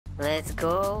Let's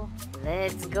go,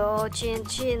 Chin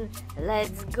Chin,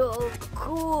 let's go,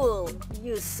 cool,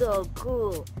 you so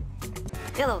cool.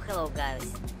 Hello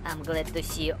guys, I'm glad to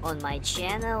see you on my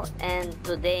channel, and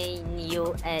today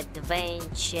new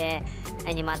adventure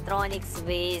animatronics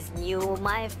with new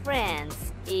my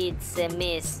friends. It's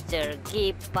Mr.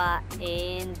 Gippa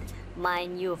and my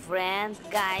new friend,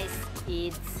 guys,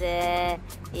 it's a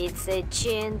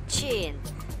Chin Chin.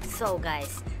 So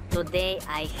guys, today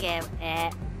I have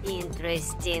a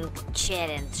interesting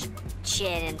challenge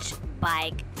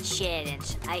bike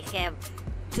challenge. I have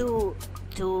two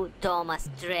Thomas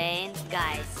train,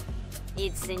 guys.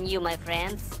 It's new my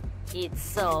friends.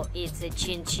 It's a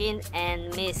Chin Chin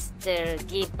and Mr.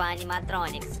 Gippa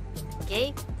animatronics.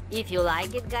 Okay, if you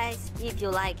like it, guys, if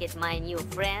you like it, my new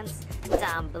friends,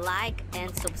 thumb like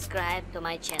and subscribe to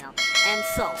my channel. And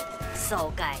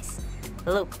so guys,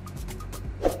 look,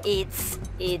 it's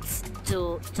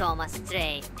two Thomas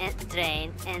train,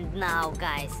 and now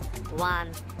guys,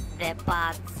 the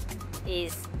path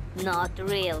is not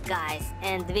real, guys,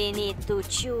 and we need to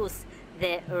choose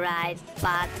the right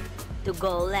path to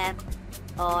go left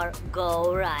or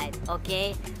go right.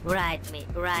 Okay, write me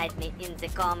in the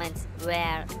comments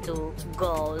where to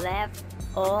go left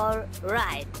or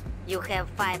right. You have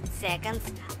 5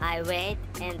 seconds. I wait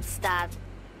and start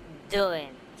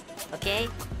doing. Okay,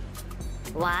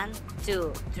 1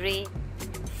 2 3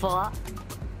 4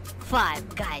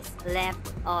 5, guys,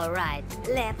 left or right,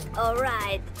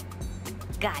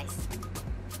 guys,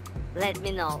 let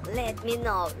me know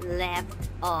left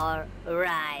or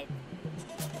right.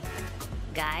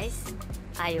 Guys,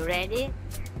 are you ready?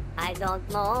 I don't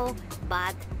know,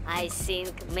 but I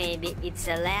think maybe it's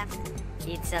a left.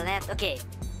 Okay,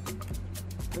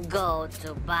 go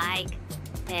to bike,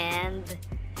 and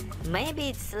maybe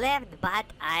it's left, but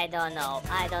I don't know,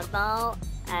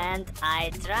 and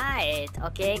I try it.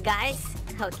 Okay guys,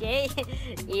 okay,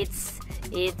 it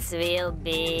will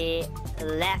be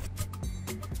left.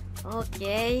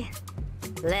 Okay,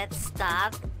 let's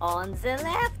start on the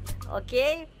left.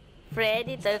 Okay,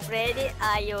 Freddy,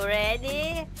 are you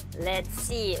ready? Let's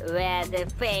see where the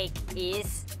fake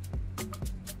is.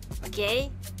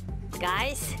 Okay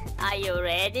guys, are you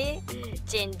ready?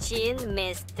 Chin Chin,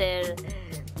 Mr.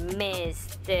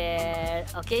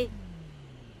 Okay,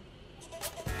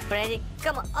 Freddy,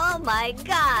 come on. Oh my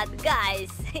god,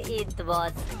 guys, it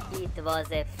was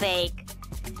a fake.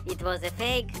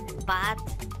 But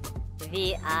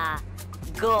we are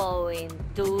going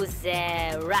to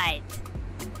the right.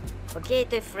 Okay,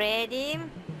 to Freddy,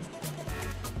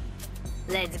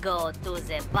 let's go to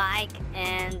the bike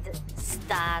and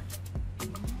start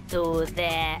to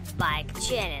the bike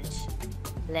challenge.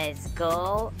 Let's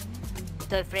go.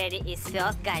 Toy Freddy is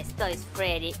first, guys. Toy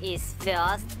Freddy is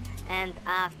first, and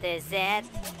after that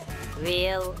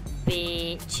will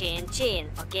be Chin Chin.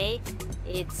 Okay,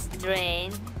 it's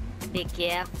train. Be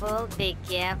careful.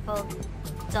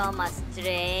 Thomas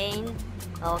train.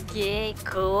 Okay,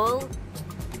 cool.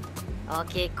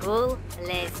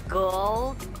 Let's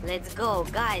go,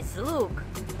 guys. Look,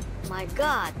 my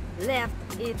god, left.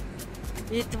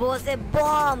 It was a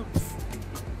bumps.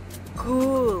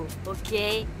 Cool.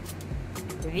 Okay,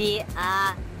 we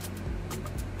are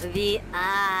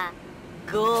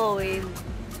going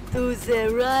to the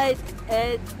right,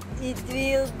 and it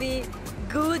will be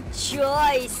good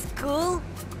choice. Cool,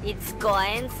 it's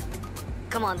coins.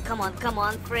 Come on,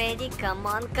 Freddy, come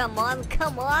on.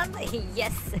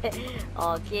 Yes.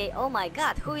 Okay, oh my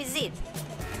god, who is it?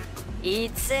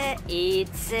 It's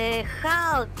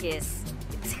Hulks.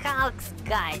 It's Hulks,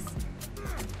 guys.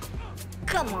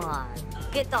 Come on,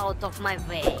 get out of my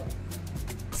way.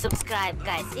 Subscribe,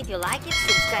 guys, if you like it.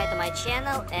 Subscribe to my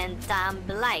channel and thumb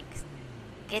like.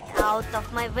 Get out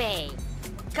of my way.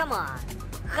 Come on,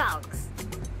 Hulks.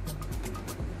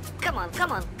 Come on.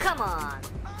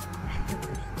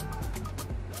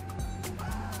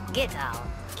 Get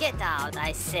out,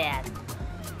 I said.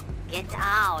 Get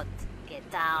out.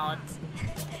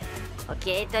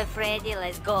 Okay, Toy Freddy,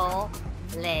 let's go.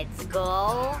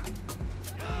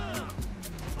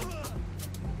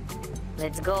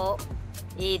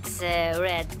 It's a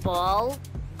red ball.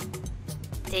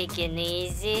 Take it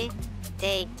easy.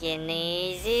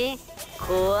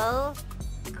 Cool.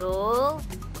 Oh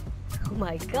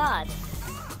my god.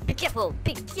 Be careful.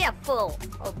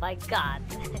 Oh my god.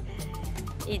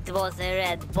 It was a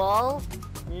red ball.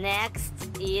 Next,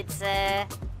 it's a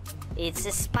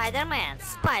Spider-Man.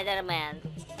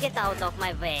 Get out of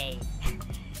my way.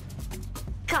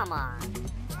 Come on.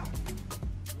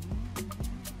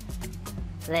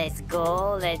 Let's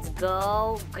go.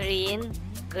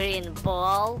 Green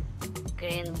ball.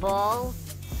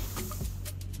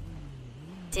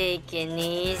 Take it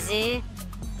easy.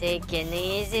 Take it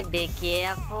easy. Be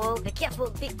careful. Be careful.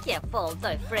 Be careful,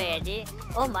 Toy Freddy.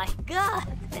 Oh my God!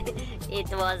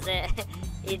 It was a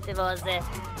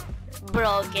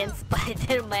broken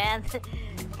Spider-Man.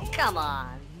 Come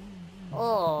on.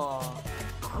 Oh,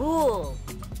 cool.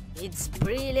 It's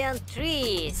brilliant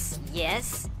trees.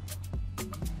 Yes.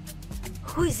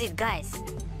 Who is it, guys?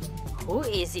 Who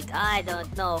is it? I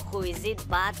don't know who is it,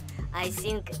 but I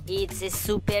think it's a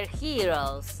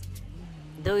superheroes.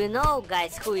 Do you know,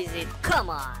 guys, who is it? Come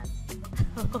on.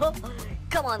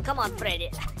 Come on, Freddy.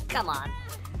 Come on.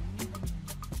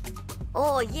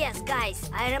 Oh, yes, guys,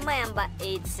 I remember.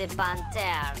 It's a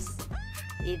Panthers.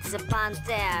 It's a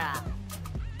Pantera.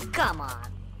 Come on.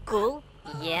 Cool.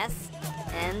 Yes.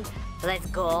 And let's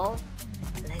go.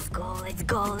 Let's go.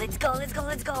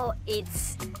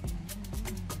 It's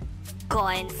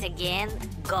coins again.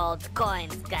 Gold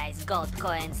coins, guys. Gold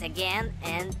coins again.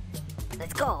 And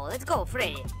let's go,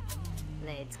 Freddy.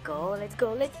 Let's go.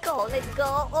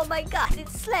 Oh my God,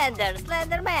 it's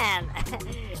Slenderman.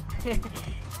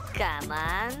 Come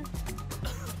on.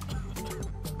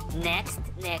 Next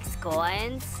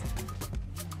coins.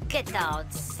 Get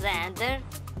out, Slender.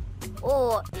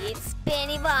 Oh, it's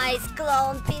Pennywise,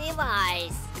 clone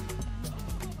Pennywise.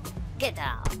 Get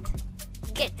out.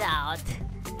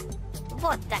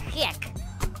 What the heck?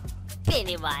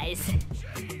 Pennywise.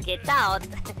 Get out.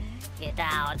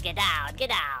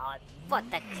 What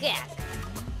the heck?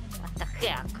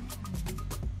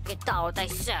 Get out, I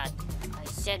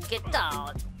said get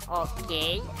out.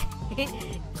 Okay.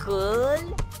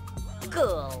 Cool.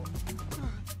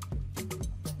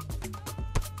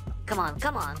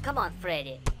 Come on,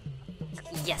 Freddy.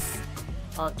 Yes.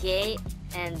 Okay.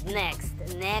 And next.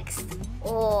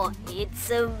 Oh, it's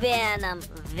a Venom.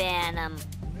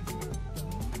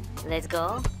 Let's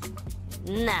go.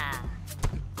 Nah.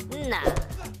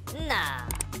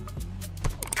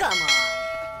 Come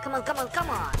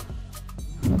on.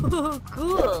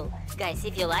 Cool. Guys,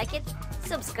 if you like it,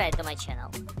 subscribe to my channel.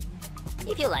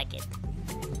 If you like it.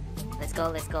 Let's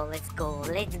go.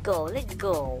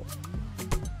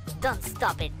 Don't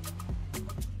stop it.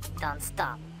 Don't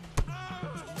stop.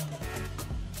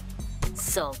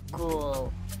 So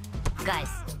cool. Guys,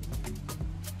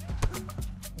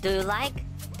 do you like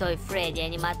Toy Freddy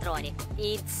animatronic?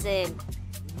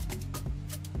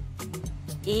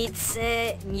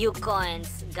 It's new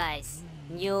coins, guys.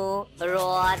 New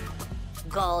rod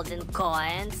golden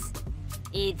coins.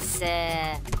 It's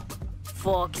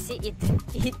Foxy.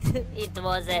 It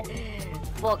was a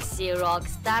Foxy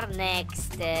Rockstar.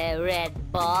 Next red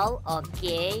ball.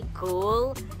 Okay,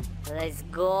 cool. Let's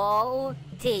go.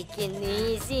 Taking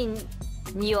easy.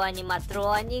 New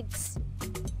animatronics.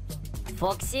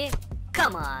 Foxy,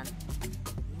 come on.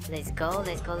 Let's go.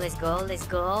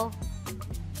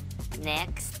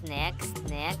 Next.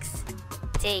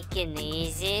 Taking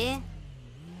easy.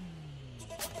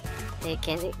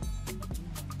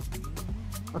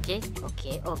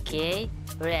 Okay.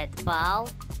 Red ball.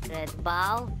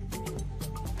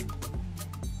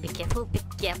 Be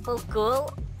careful,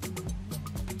 cool.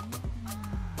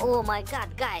 Oh my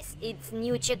God, guys, it's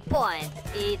new checkpoint.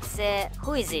 It's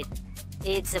who is it?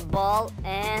 It's a ball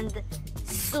and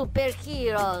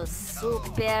superheroes.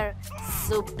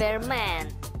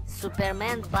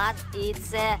 Superman, but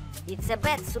it's a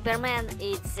bad Superman.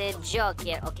 It's a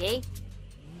Joker. Okay.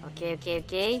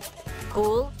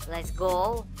 Cool. Let's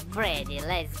go, Freddy.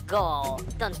 Let's go.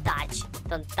 Don't touch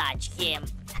him.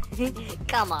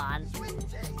 Come on.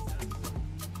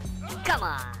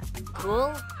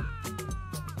 Cool.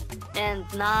 And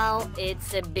now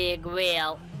it's a big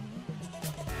wheel.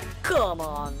 Come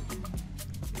on.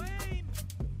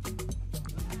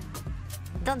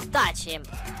 Don't touch him.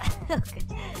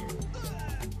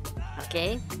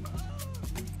 Okay.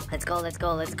 Let's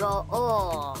go.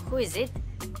 Oh, who is it?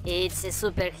 It's a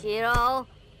superhero.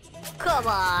 Come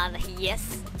on.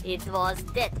 Yes, it was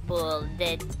Deadpool.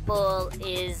 Deadpool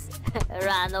is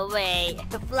run away.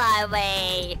 Fly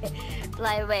away,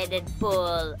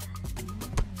 Deadpool.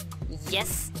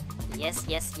 Yes.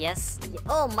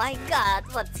 Oh my God,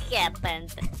 what's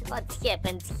happened? What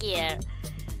happened here?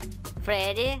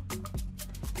 Freddy?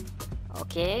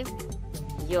 Okay.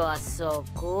 You are so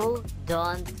cool.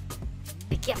 Don't.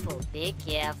 Be careful.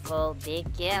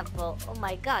 Oh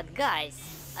my God, guys.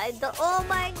 Oh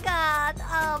my God.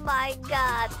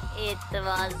 It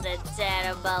was a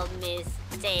terrible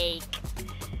mistake.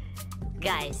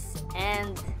 Guys,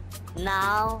 and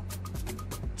now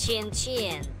Chin.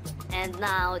 And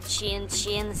now Chin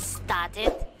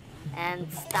started.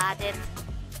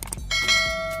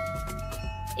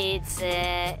 It's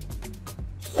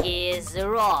his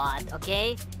rod.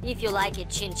 Okay, if you like it,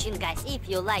 Chin Chin, guys, if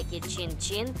you like it, Chin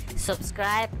Chin,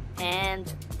 subscribe and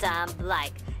thumb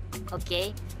like.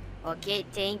 Okay, okay,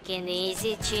 take it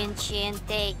easy, Chin Chin,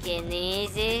 take it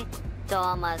easy.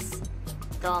 Thomas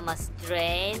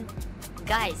Train,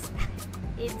 guys.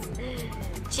 It's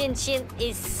Chin Chin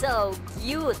is so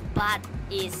cute, but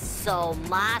is so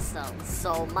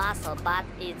muscle, but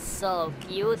it's so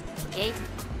cute. Okay,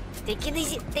 take it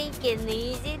easy, take it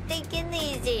easy, take it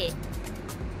easy.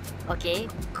 Okay,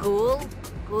 cool,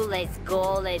 let's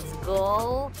go.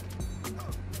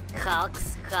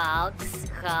 Hulks,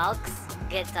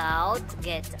 get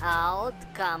out,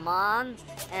 come on.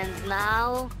 And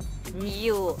now,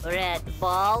 new red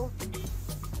ball.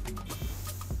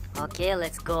 Okay,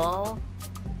 let's go.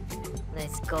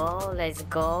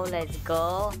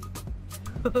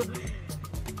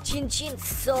 Chin Chin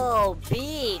so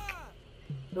big.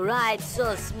 Right,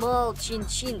 so small. Chin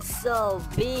Chin so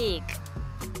big.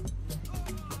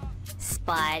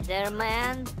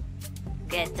 Spider-Man,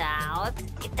 get out.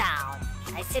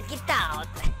 I said get out.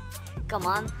 Come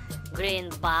on, green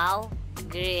ball.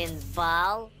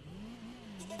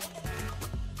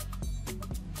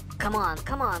 Come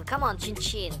on, Chin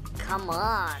Chin, come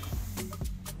on.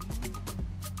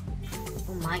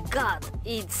 Oh my god,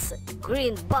 it's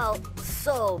green ball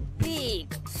so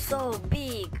big.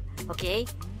 Okay,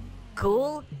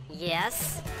 cool,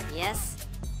 yes.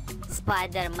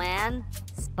 Spider-Man.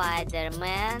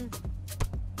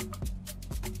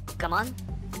 Come on,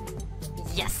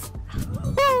 yes.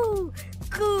 Woo,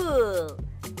 cool.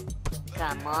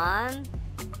 Come on,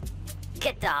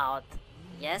 get out,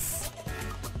 yes.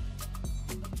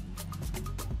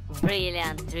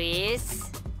 Brilliant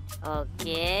trees.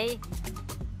 Okay,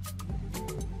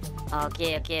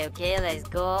 let's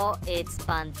go. It's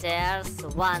Panthers,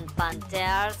 one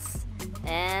Panthers,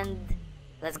 and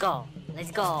let's go,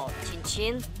 Chin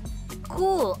Chin.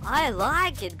 Cool, I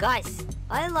like it, guys,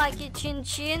 I like it, Chin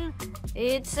Chin.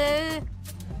 It's a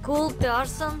cool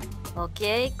person.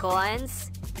 Okay, coins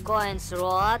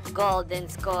rod, golden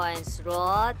coins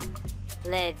rod.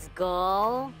 Let's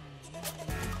go.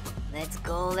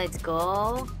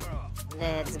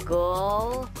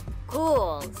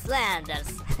 Cool,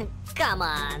 Slanders. Come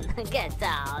on, get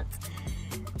out.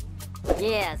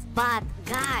 Yes, but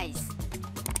guys,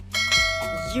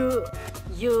 you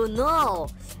know,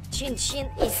 Chin Chin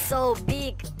is so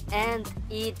big and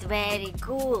it very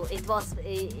cool. It was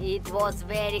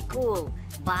very cool,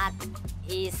 but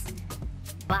he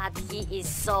is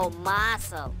so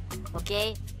muscle.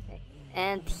 Okay,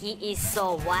 and he is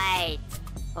so white.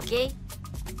 Okay,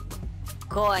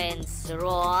 coins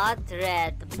rod,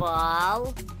 red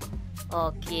ball.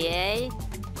 Okay,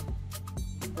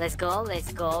 let's go,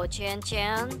 Chin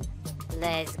Chin.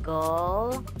 Let's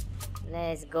go.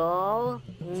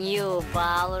 New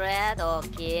ball red.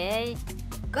 Okay,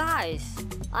 guys,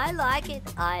 I like it,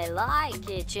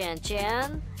 Chin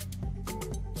Chin.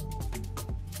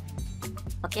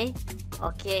 Okay,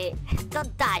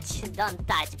 don't touch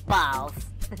balls.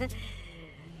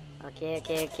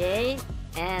 Okay.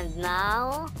 And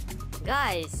now,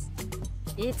 guys,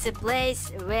 it's a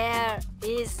place where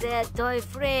is the toy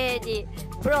Freddy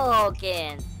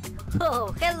broken.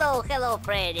 Oh, hello,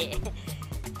 Freddy.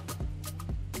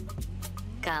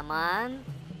 Come on.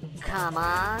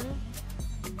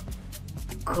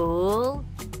 Cool.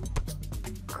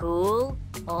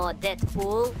 Oh,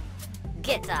 Deadpool,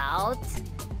 get out.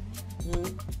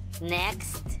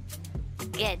 Next,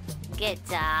 get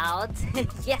out.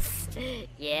 Yes.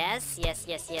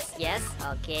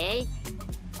 Okay,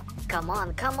 come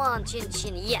on, Chin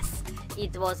Chin. Yes,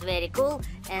 it was very cool.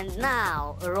 And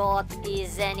now Rod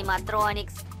is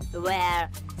animatronics, where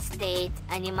State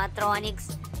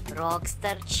animatronics,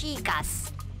 Rockstar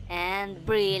Chicas, and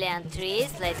Brilliant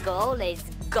Trees. Let's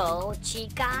go,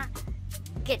 Chica.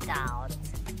 Get out.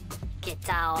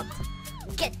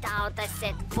 I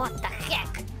said, what the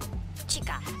heck,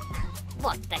 Chica?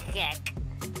 What the heck?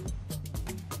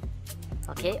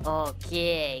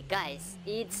 Okay, guys,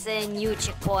 it's a new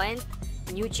checkpoint.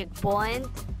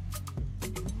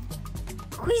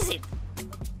 Who is it?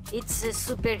 It's a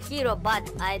superhero,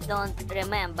 but I don't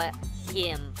remember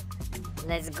him.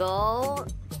 Let's go,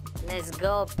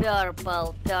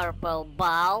 purple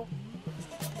ball.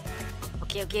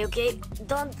 Okay.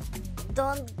 Don't,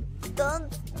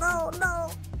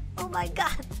 no. Oh my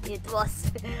god, it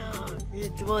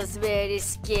was very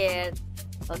scared.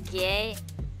 Okay,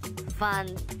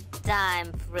 fun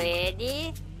time,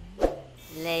 Freddy.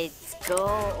 Let's go.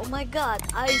 Oh my god,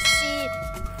 I see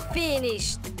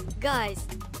finished, guys.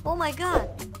 Oh my god.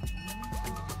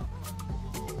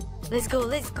 Let's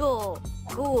go.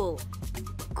 Cool.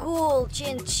 cool,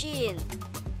 Chin Chin.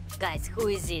 Guys, who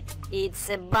is it? It's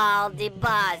a Baldi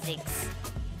Basics.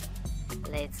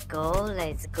 Let's go,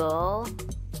 let's go,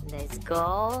 let's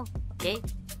go. Okay,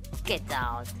 get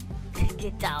out.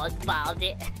 Get out,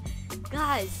 Baldi.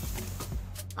 Guys,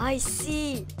 I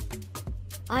see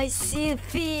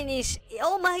finish.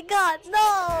 Oh my god,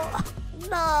 no!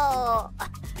 No!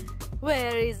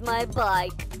 Where is my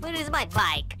bike? Where is my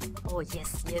bike? Oh,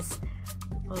 yes, yes.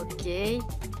 Okay.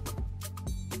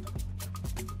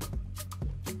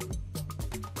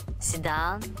 Sit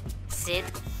down. Sit.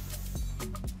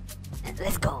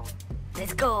 Let's go.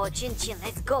 Let's go, Chin Chin,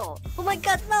 let's go. Oh my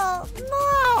god, no!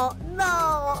 No!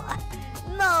 No!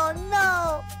 No,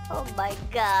 no! Oh my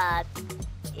god.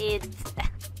 It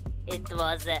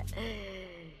was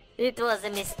a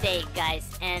mistake,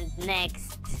 guys. And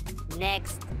next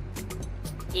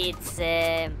it's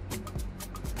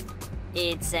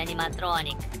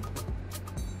animatronic.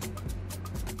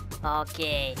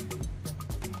 Okay.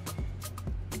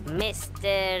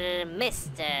 Mister.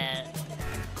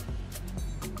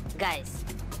 Guys,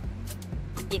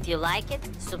 if you like it,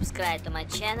 subscribe to my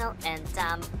channel and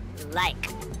thumb like.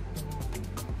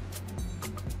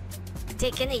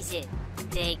 Take it easy.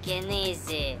 Take it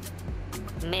easy.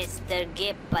 Mr.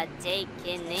 Gippa, take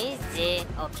it easy.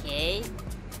 Okay.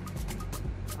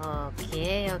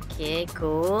 Okay,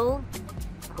 cool.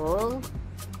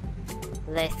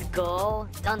 Let's go.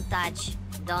 Don't touch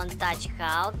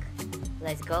Hulk.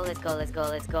 Let's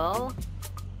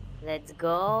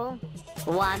go.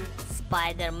 One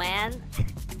Spider-Man.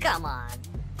 Come on.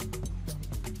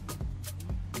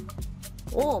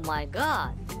 Oh my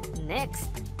god. Next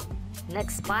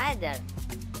spider.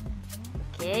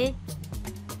 Okay.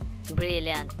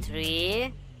 Brilliant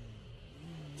 3.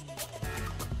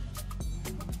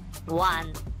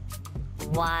 One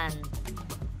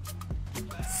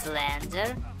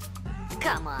Slender.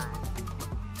 Come on.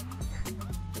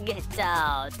 Get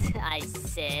out, I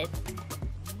said.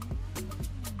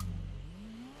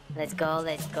 Let's go.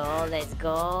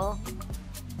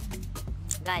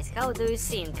 Guys, how do you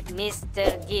think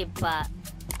Mr. Gippa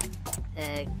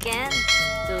can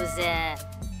to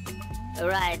the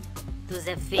right to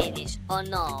the finish? Oh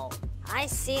no, I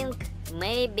think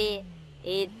maybe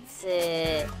it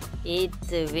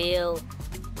will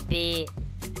be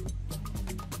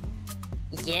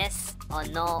yes or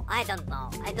no. I don't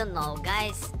know,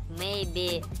 guys.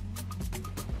 Maybe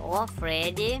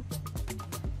Freddy.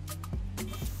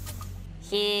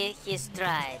 He's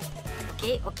tried.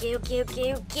 Okay.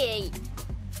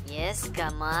 Yes,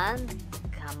 come on.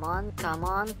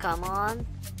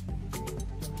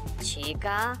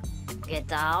 Chica,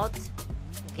 get out.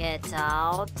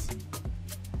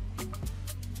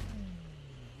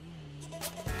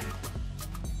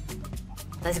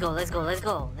 Let's go.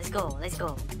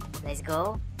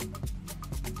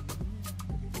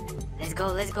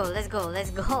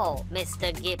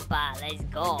 Mr. Gippa, let's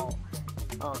go.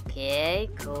 Okay,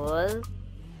 cool.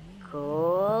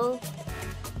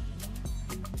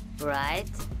 Right.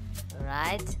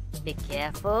 Be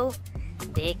careful.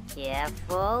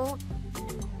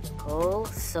 Cool,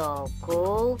 so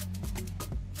cool.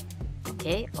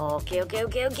 Okay. Oh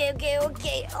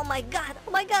my god,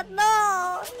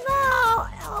 no.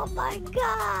 Oh my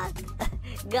god.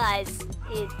 Guys,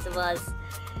 it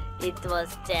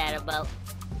was terrible.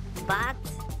 But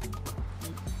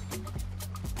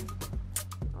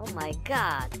oh my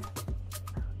god.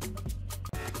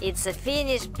 It's a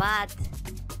finish, but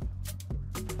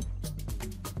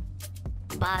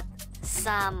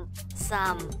some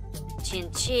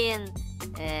Chin Chin,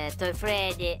 Toy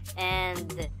Freddy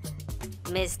and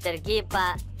Mr.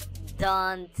 Gippa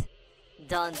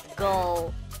don't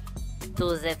go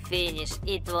to the finish.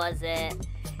 It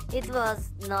was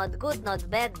not good, not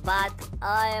bad, but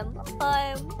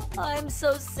I'm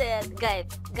so sad.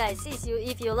 Guys,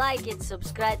 if you like it,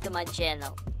 subscribe to my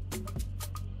channel.